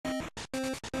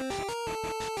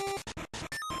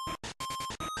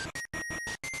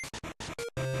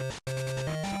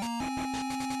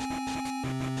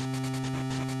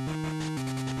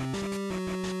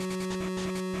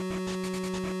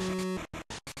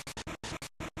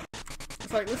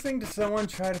It's like listening to someone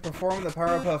try to perform the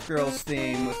Powerpuff Girls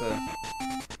theme with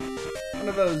one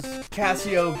of those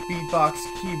Casio beatbox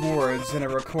keyboards and a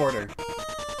recorder.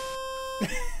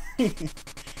 Yeah,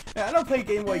 I don't play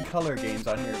Game Boy Color games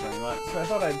on here very much, so I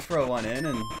thought I'd throw one in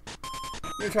and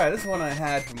try. This one I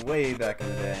had from way back in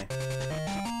the day. So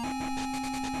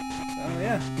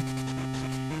yeah.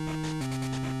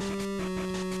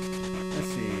 Let's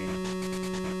see.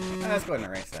 Let's go ahead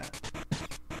and erase that.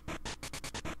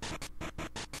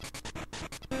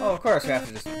 Oh, of course we have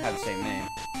to just have the same name.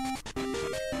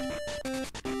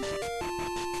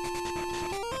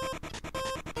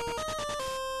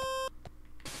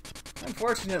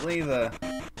 Unfortunately, the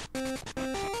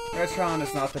Retron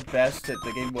is not the best at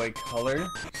the Game Boy Color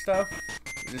stuff,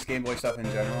 just Game Boy stuff in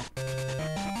general.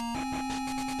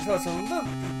 So it's a little,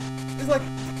 it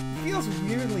feels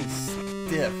weirdly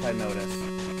stiff, I noticed.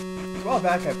 A while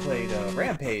back I played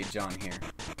Rampage on here.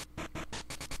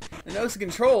 I noticed the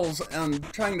controls I'm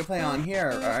trying to play on here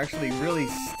are actually really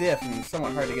stiff and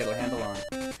somewhat hard to get a handle on.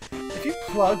 If you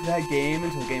plug that game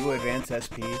into a Game Boy Advance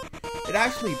SP, it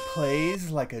actually plays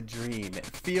like a dream. It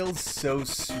feels so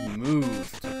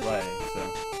smooth to play, so...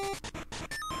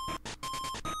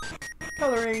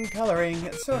 Coloring, coloring.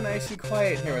 It's so nice and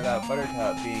quiet here without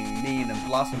Buttercup being mean and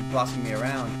blossoming me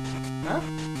around. Huh?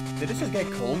 Did it just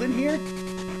get cold in here?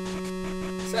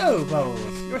 So,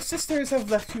 Bubbles, your sisters have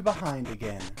left you behind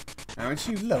again. Aren't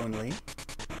you lonely?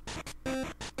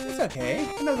 It's okay.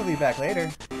 I know they'll be back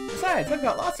later. Besides, I've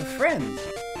got lots of friends.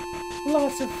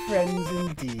 Lots of friends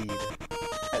indeed.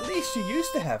 At least you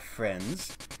used to have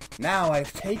friends. Now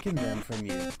I've taken them from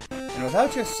you. And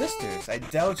without your sisters, I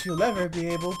doubt you'll ever be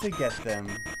able to get them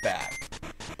back.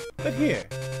 But here,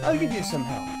 I'll give you some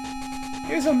help.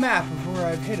 Here's a map of where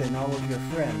I've hidden all of your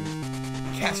friends.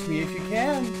 Catch me if you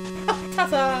can.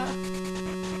 Ta-ta!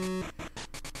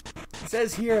 It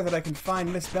says here that I can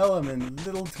find Miss Bellum in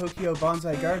Little Tokyo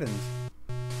Bonsai Gardens.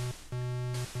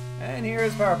 And here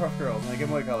is Powerpuff Girls in a Game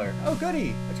Boy Color. Oh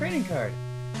goody! A training card!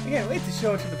 I can't wait to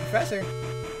show it to the professor.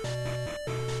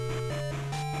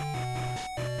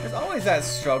 There's always that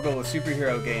struggle with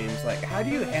superhero games, like how do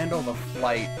you handle the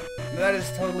flight? That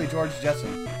is totally George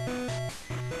Jetson.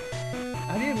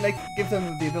 How do you give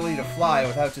them the ability to fly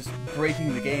without just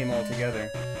breaking the game altogether?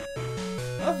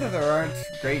 Not that there aren't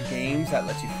great games that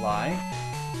let you fly.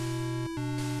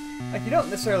 Like, you don't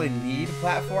necessarily need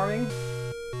platforming.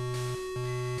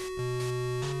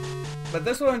 But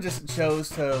this one just chose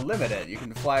to limit it. You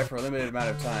can fly for a limited amount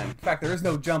of time. In fact, there is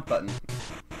no jump button.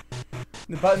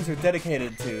 The buttons are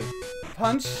dedicated to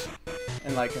punch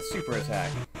and, like, a super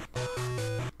attack.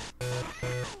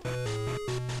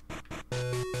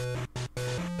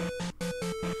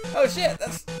 Oh shit,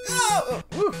 that's... Oh!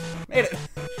 Woo! Made it!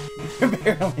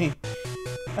 Barely.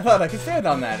 I thought I could stand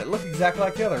on that. It looked exactly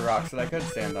like the other rocks that I could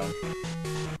stand on.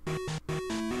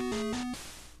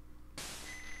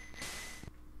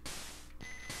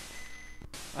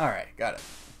 Alright, got it.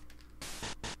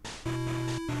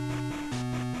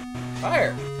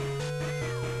 Fire!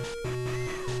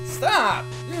 Stop!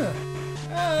 Ugh.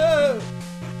 Oh!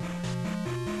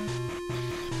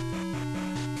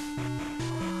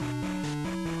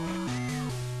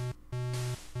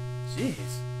 Jeez.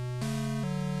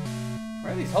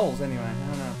 Where are these holes anyway? I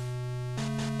don't know.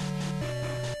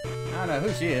 I don't know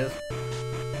who she is.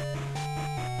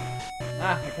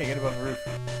 Ah, I can't get above the roof.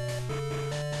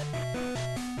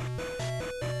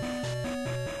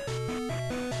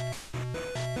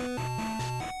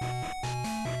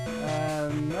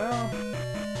 No.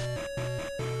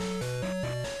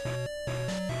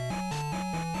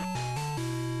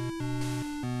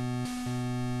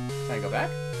 Can I go back?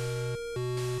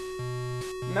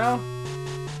 No.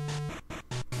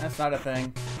 That's not a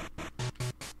thing.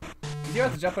 Did you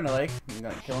have to jump in a lake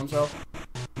and kill himself?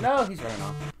 No, he's running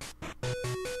off.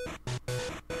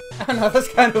 I don't know, that's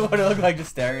kind of what it looked like, just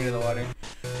staring into the water.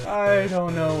 I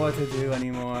don't know what to do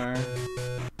anymore.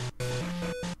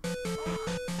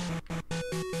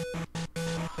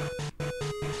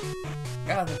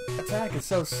 God, the attack is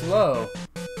so slow.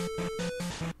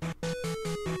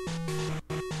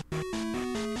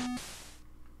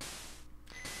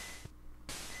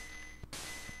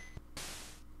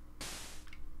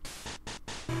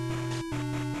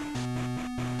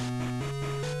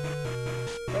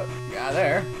 Oh, yeah,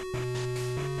 there.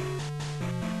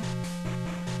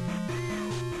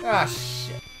 Ah,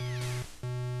 shit.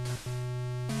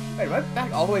 Wait, am I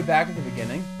back all the way back at the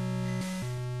beginning?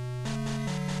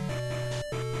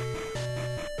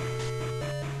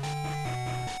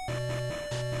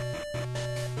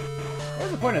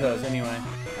 What's the point of those anyway?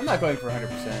 I'm not going for 100%,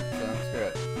 so screw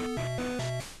it.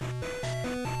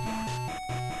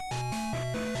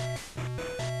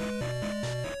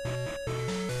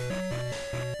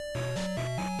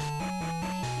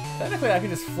 Technically, I can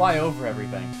just fly over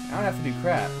everything. I don't have to do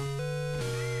crap.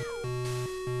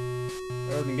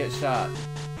 Rather than get shot.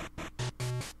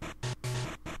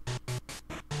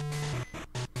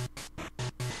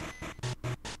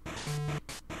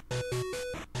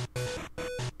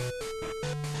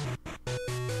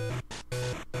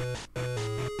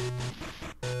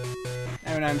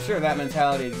 I mean, I'm sure that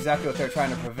mentality is exactly what they're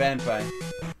trying to prevent by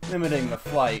limiting the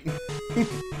flight.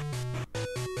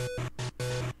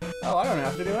 Oh, I don't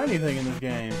have to do anything in this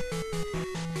game.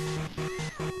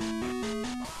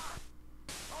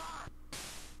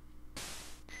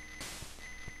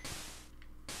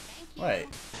 Wait.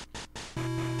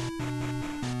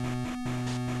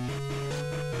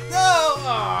 No!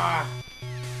 Aw!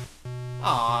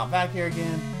 Aw, back here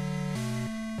again.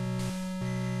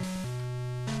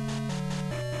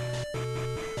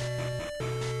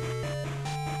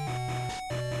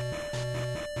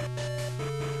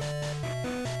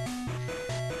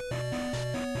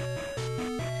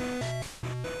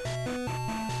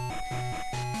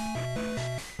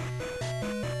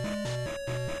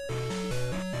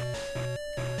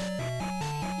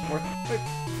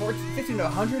 We're 15 to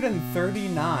 139.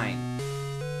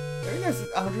 I think there's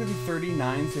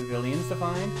 139 civilians to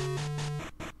find.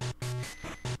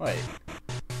 Wait.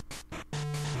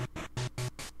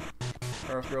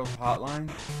 Earth Girls Hotline.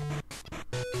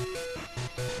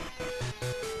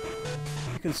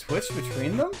 You can switch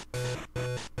between them?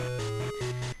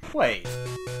 Wait.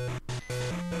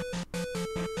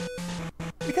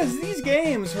 Because these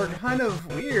games were kind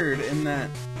of weird in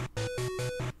that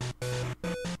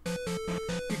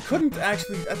couldn't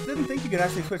actually, I didn't think you could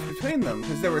actually switch between them,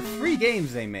 because there were 3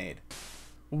 games they made.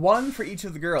 One for each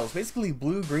of the girls, basically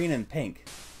blue, green, and pink.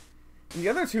 And the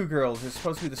other 2 girls are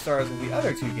supposed to be the stars of the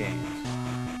other 2 games.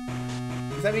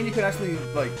 Does that mean you could actually,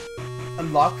 like,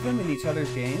 unlock them in each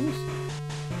other's games?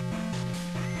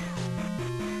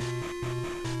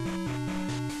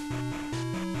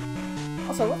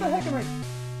 Also, what the heck am I...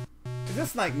 Is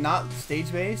this, like, not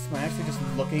stage-based? Am I actually just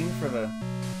looking for the...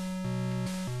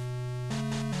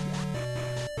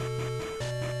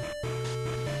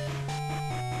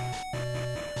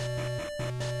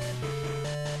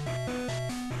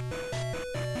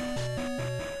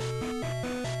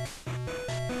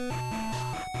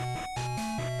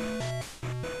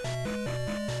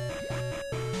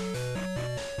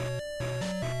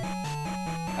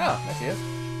 Oh, there she is.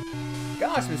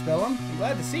 Gosh, Miss Bellum, I'm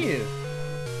glad to see you.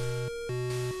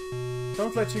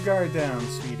 Don't let your guard down,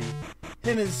 sweetie.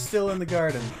 Him is still in the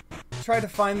garden. Try to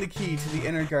find the key to the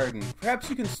inner garden. Perhaps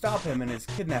you can stop him in his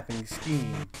kidnapping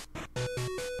scheme.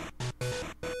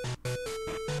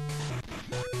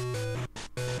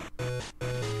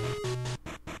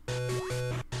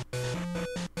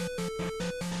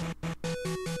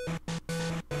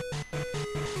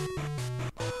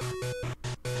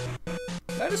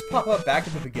 Did I just pop up back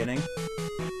at the beginning?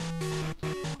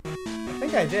 I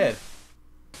think I did.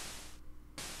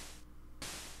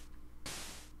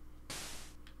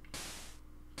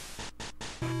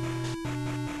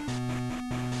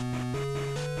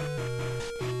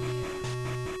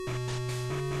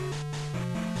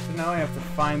 So now I have to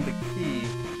find the key.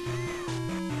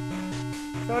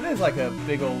 So it is like a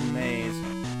big old maze.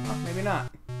 Oh, maybe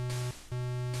not.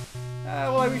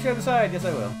 Will I reach the other side? Yes,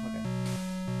 I will. Okay.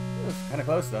 It was kind of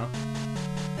close, though.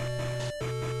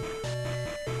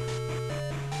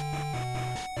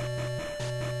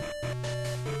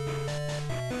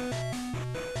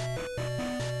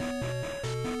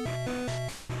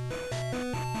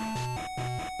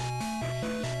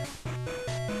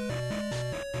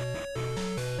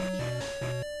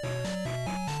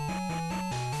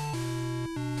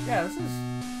 Yeah, this is...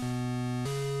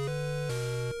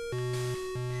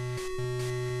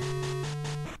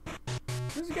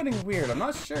 This is getting weird. I'm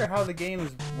not sure how the game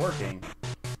is working.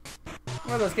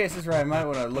 One of those cases where I might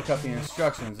want to look up the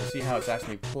instructions to see how it's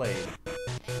actually played.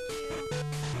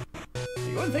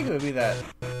 You wouldn't think it would be that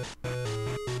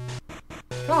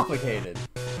complicated.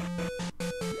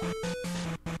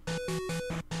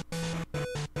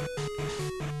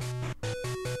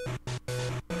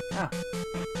 Ah.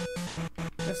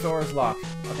 This door is locked.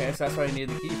 Okay, so that's what I need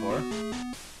the key for.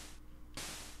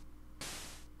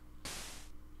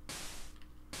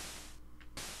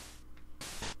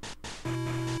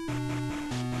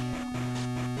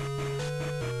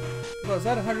 So is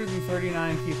that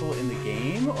 139 people in the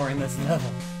game, or in this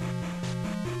level?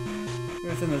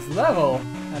 If it's in this level,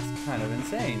 that's kind of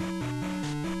insane.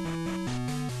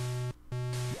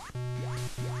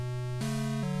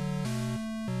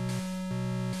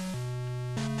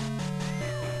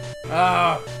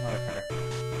 Ah, motherfucker.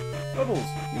 Bubbles,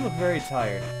 you look very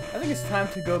tired. I think it's time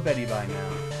to go Betty by now.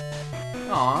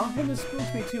 Aw, him has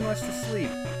spooked me too much to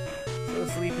sleep. So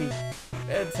sleepy.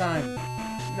 Bedtime.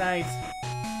 Night.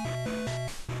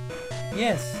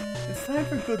 Yes, it's time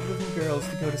for good little girls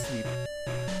to go to sleep.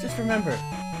 Just remember,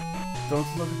 don't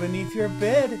look beneath your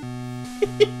bed.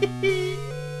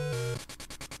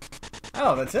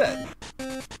 Oh, that's it.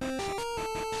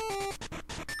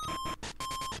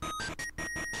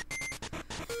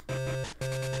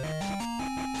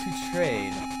 To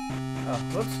trade. Oh,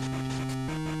 whoops.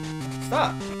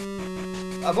 Stop.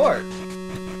 Abort.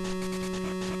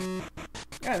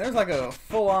 Yeah, there's like a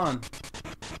full-on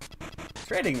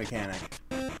trading mechanic.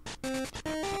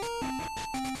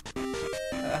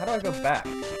 How do I go back?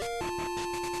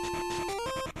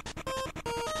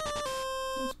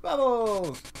 There's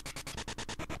bubbles!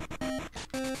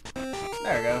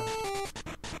 There we go.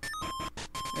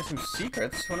 There's some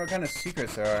secrets. I wonder what kind of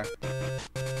secrets there are.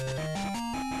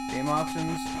 Game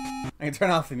options. I can turn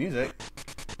off the music.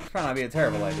 It's probably not be a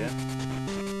terrible idea.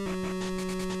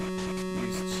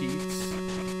 Use cheats.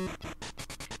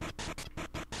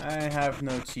 I have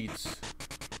no cheats.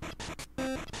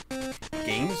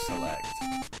 Game select.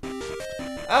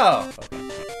 Oh!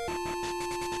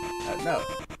 No.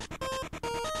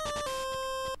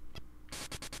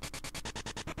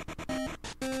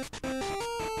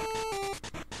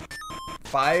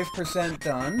 %5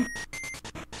 done.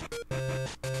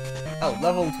 Oh,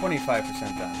 level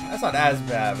 25% done. That's not as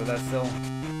bad, but that's still...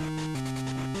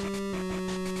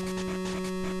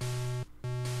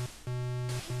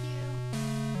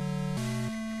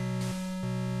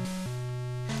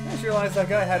 I just realized that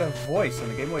guy had a voice in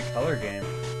the Game Boy Color game.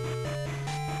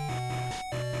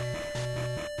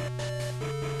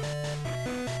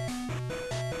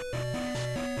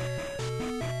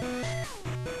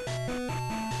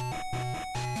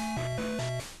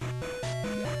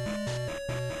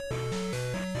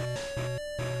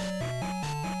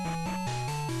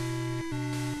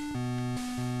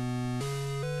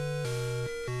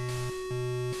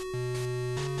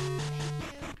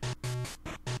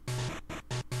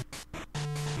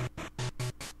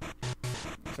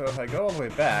 So if I go all the way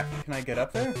back, can I get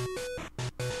up there?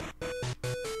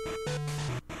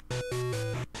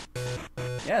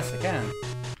 Yes, I can.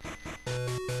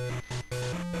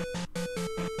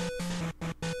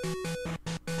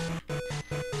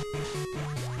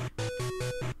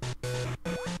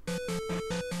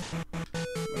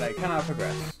 But I cannot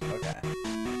progress. Okay.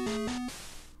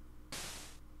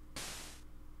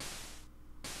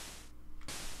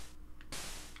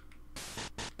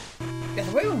 Yeah,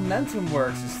 the way momentum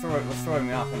works is what's throwing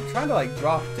me off. I'm trying to like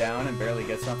drop down and barely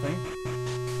get something,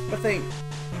 but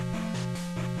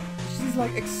she's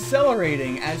like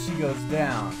accelerating as she goes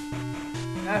down.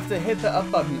 And I have to hit the up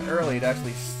button early to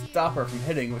actually stop her from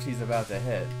hitting what she's about to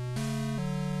hit.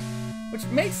 Which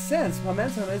makes sense,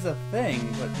 momentum is a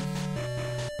thing, but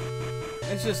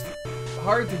it's just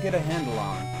hard to get a handle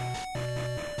on.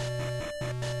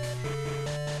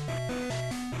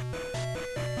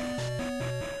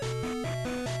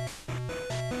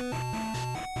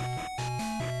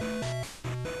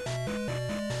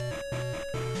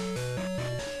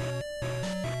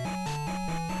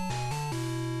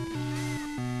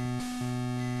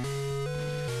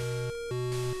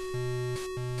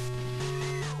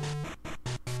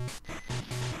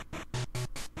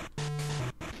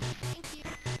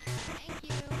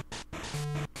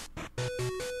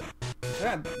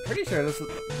 I'm pretty sure this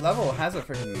level has a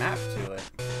freaking map to it.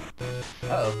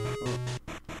 Uh-oh. Ooh.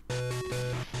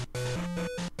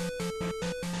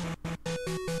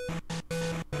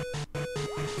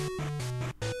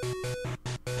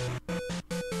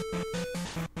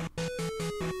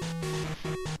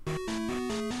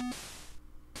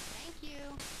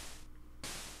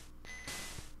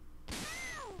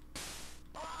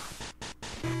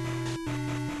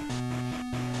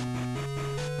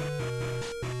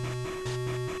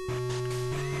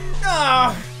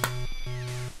 Ah!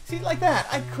 See, like that,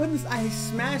 I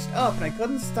smashed up and I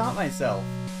couldn't stop myself.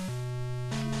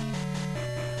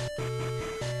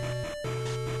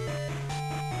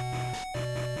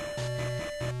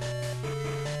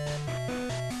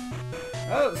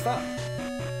 Oh, stop.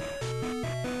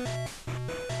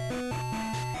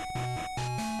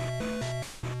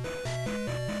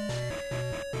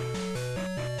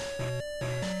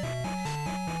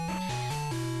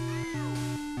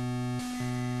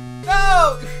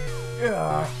 No!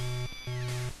 Ugh.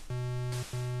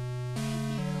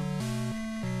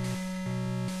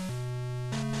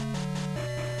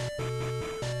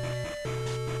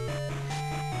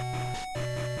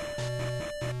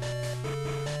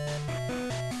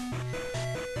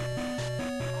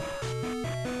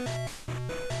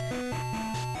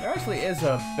 There actually is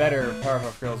a better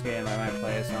Powerpuff Girls game I might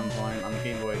play at some point on the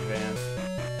Game Boy Advance.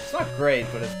 It's not great,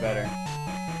 but it's better.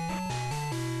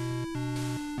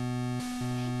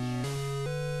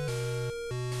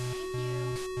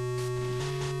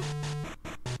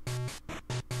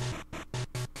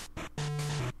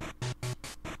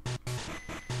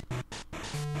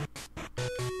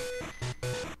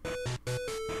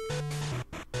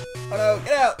 Oh no,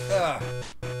 get out! Ugh.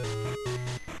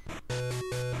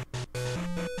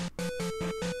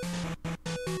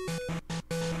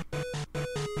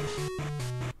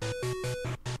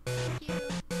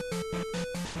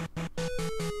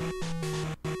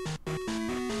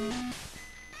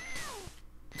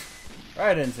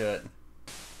 Right into it.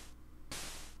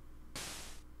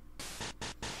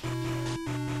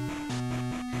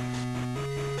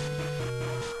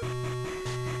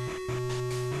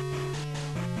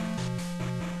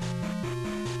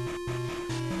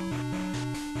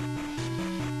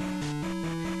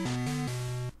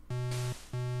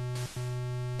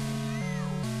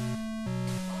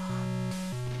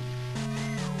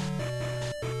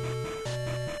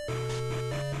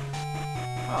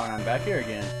 Oh, and I'm back here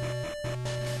again.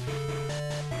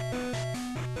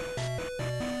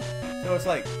 So it's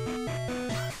like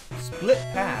split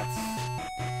paths.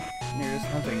 And you're just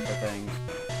hunting for things.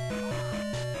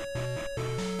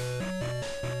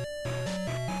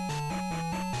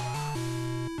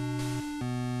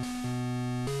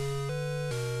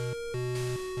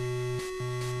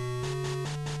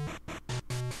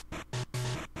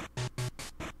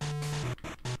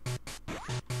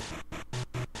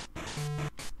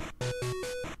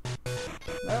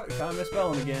 Oh, we found Miss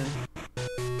Bellum again.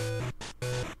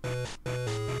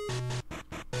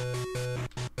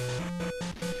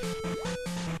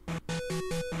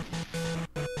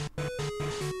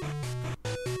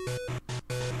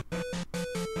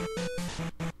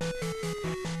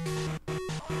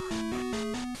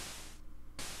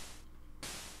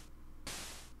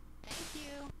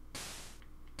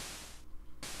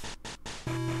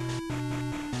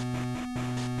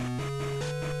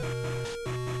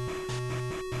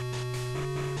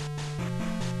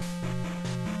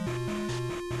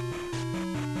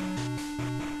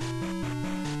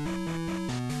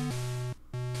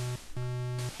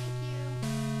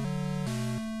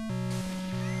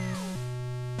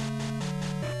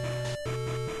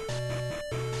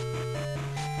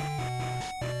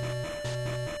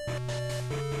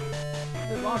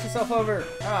 Just launch yourself over.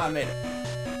 Ah, I made it.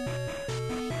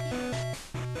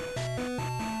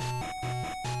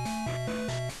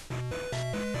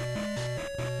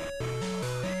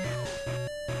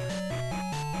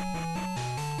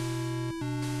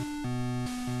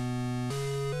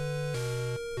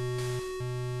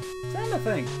 I'm trying to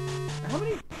think. How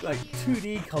many, like,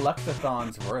 2D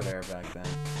collectathons were there back then?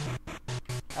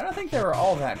 I don't think they were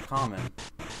all that common.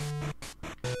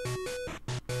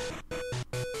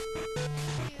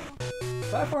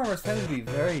 Platformers tend to be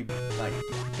very, like,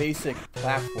 basic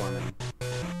platforming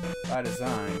by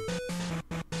design.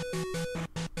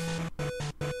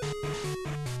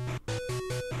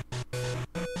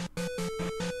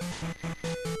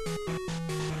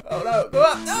 Oh no, go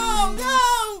up! No,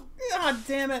 no! God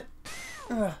damn it!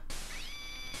 Ugh.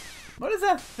 What is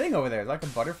that thing over there? Like a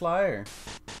butterfly or?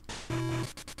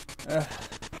 Ugh.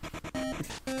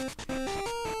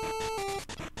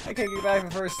 I can't get back to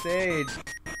the first stage.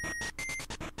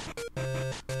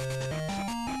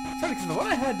 Funny, because the one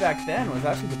I had back then was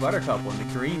actually the Buttercup one, the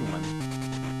green one.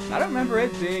 I don't remember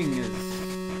it being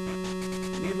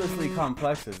as needlessly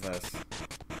complex as this.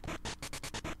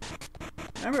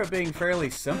 I remember it being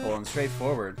fairly simple and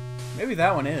straightforward. Maybe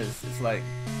that one is. It's like,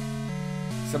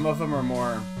 some of them are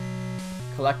more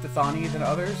collectathon-y than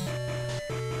others.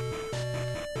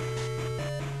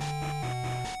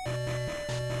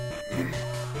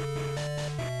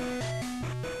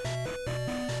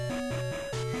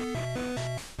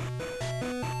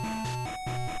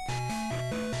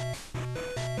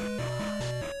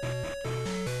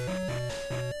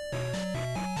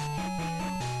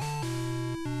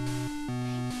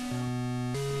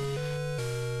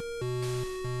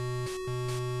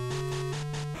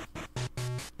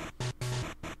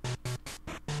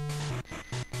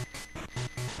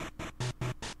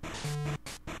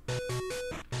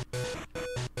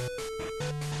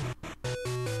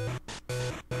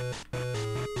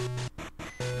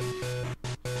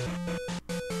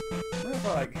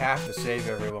 I like have to save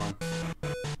everyone.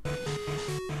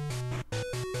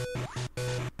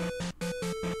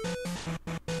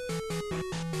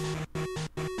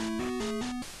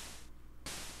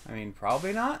 I mean,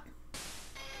 probably not.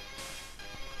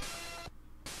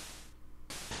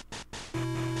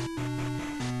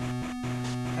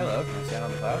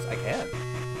 I can.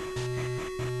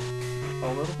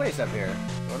 Whole little place up here.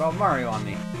 Put all Mario on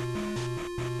me.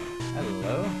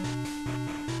 Hello.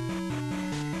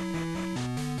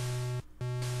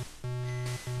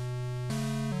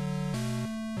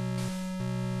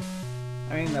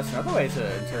 I mean, that's another way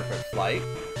to interpret flight.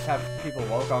 Just have people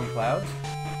walk on clouds.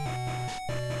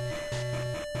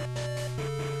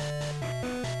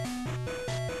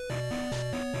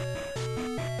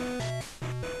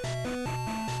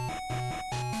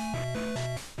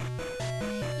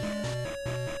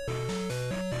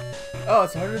 Oh,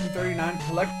 it's 139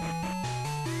 collect.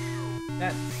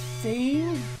 That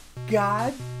same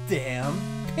goddamn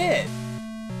pit.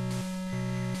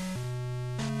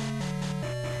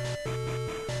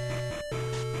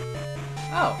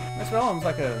 Oh, this realm's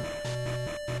like a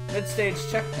mid-stage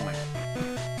checkpoint.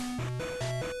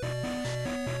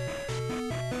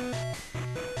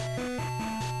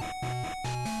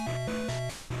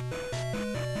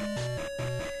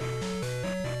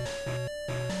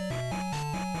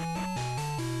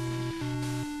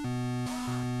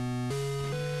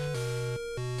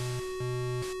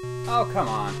 Oh, come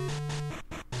on.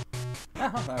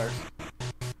 Oh, that works.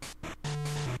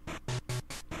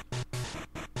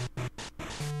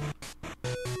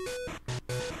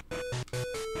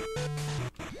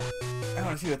 I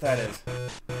want to see what that is.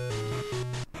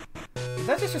 Is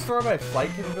that just restored by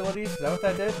flight capabilities? Is that what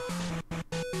that did?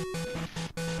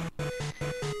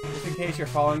 Just in case you're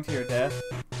falling to your death?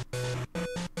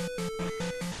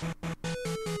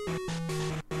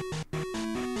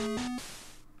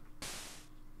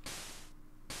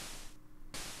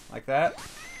 Like that?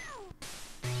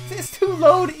 It's too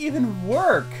low to even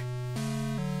work!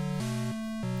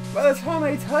 By the time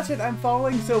I touch it, I'm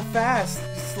falling so fast.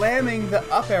 Slamming the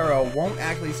up arrow won't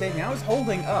actually save me. I was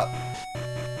holding up.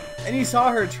 And you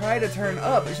saw her try to turn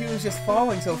up, but she was just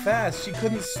falling so fast, she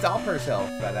couldn't stop herself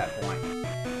at that point.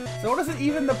 So what is it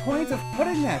even the point of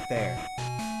putting that there?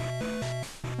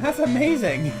 That's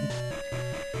amazing!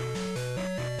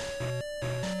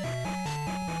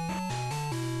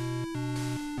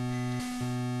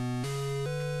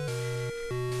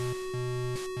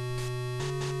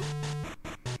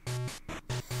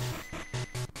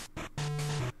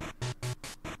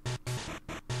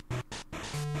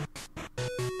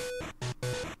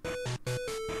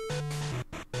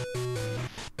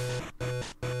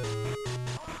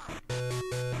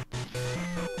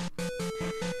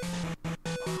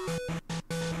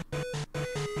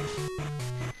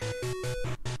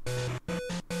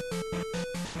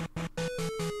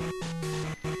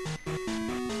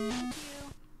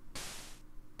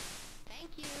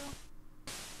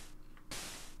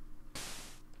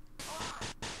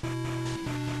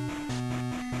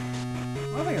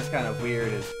 One thing that's kind of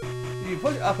weird is, if you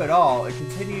push up at all, it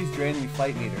continues draining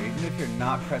flight meter, even if you're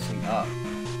not pressing up.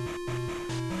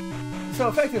 So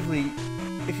effectively,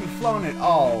 if you've flown at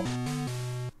all,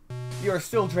 you're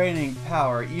still draining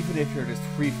power, even if you're just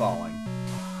free-falling.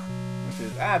 Which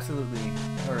is absolutely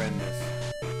horrendous.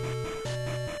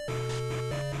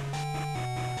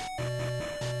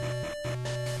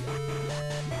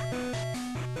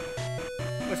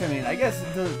 Which, I mean, I guess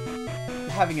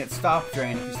having it stop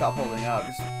drain if you stop holding up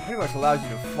just pretty much allows you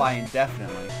to fly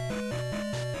indefinitely.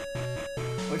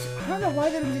 Which, I don't know why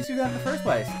they didn't do that in the first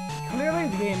place. Clearly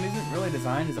the game isn't really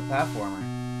designed as a platformer.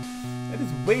 It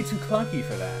is way too clunky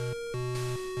for that.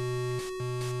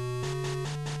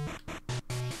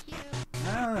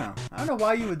 I don't know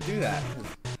why you would do that.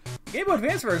 The Game Boy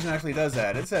Advance version actually does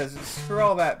that. It says, screw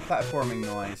all that platforming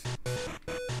noise.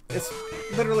 It's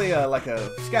literally like a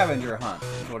scavenger hunt,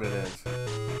 is what it is.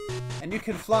 And you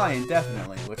can fly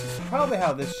indefinitely, which is probably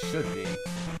how this should be.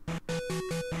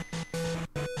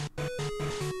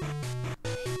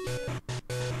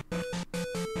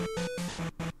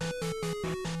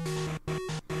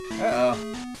 Uh-oh.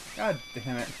 God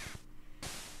damn it.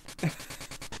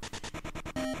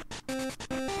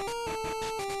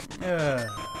 I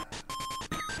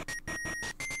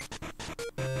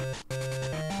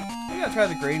gotta try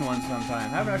the green one sometime. I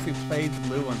haven't actually played the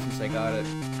blue one since I got it,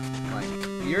 like,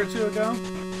 a year or two ago.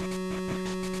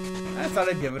 I thought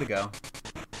I'd give it a go.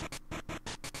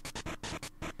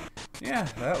 Yeah,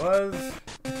 that was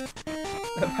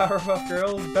the Powerpuff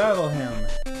Girls Battle Hymn.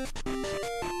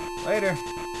 Later.